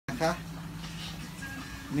คะ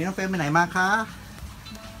นี่น้องเฟรมไปไหนมาคะ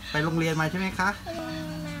ไปโรงเรียนมาใช่ไหมคะ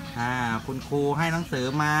คุณครูให้หนังสือ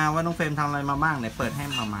มาว่าน้องเฟรมทำอะไรมาบ้างไหนเปิดให้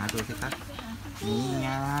มาดูสิคะนี่ไง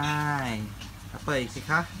เปิดอีกสิ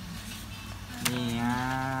คะนี่ไง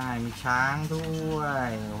มีช้างด้วย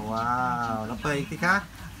ว้าวแล้วเปิดอีกสิคะ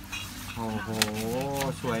โอ้โห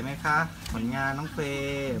สวยไหมคะผลงานน้องเฟร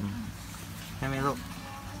มใช่ไหมลูก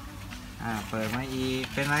เปิดมาอีก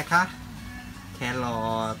เป็นอะไรคะแครอ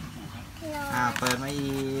ทเปิดมา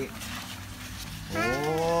อีกโอ้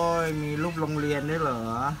ยมีรูปโรงเรียนด้วยเหรอ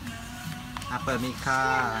เปิดมีค่ะ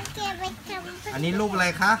อันนี้รูปอะไร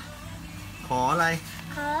คะขออะไร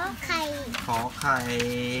ขอไข่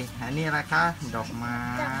อันนี้อะไรคะดอกไม้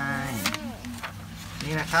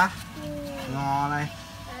นี่นะคะงออะไร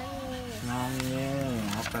งองู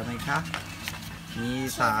เปิดไหมคะมี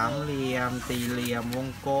สามเหลี่ยมสี่เหลี่ยมวง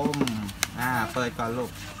กลมเปิดก่อนลู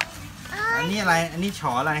กอันนี้อะไรอันนี้ฉ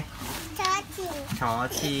ออะไรฉอ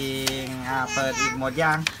ชิงเปิดอีกหมด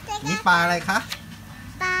ยังนี่ปลาอะไรคะ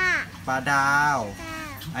ปลาดาว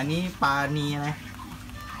อันนี้ปลานีอะไร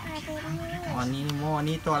นี่โม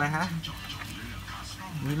นี่ตัวอะไรคะ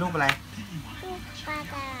นี่รูปอะไร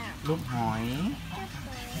รูปหอย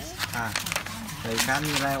เฮ้ยครับ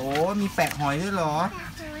มีอะไรโอ้มีแปะหอยด้วยเหรอ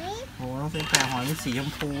โอ้ต้องเป็นแปะหอยมีสีชม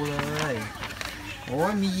พูเลยโอ้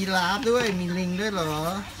มียีราฟด้วยมีลิงด้วยเหรอ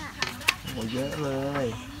โอ้เยอะเลย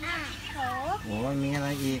โอ้มีอะไร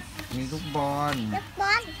อีกมีลูกบอล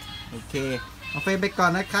โอเคน้องเฟรมไปก่อ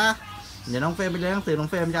นนะคะเดี๋ยวน้องเฟรมไปเรียนหนังสือน้อง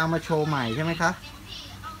เฟรมจะเอามาโชว์ใหม่ใช่ไหมคะ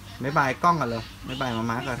บ๊ายบายกล้องกันเลยบ๊ายบายมา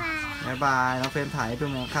ม่าก่อนบ๊ายบายน้องเฟรมถ่ายให้ดู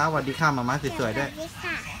หน่อยค่ะสวัสดีค่ะมาม่าสวยๆด้วย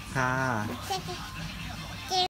ค่ะ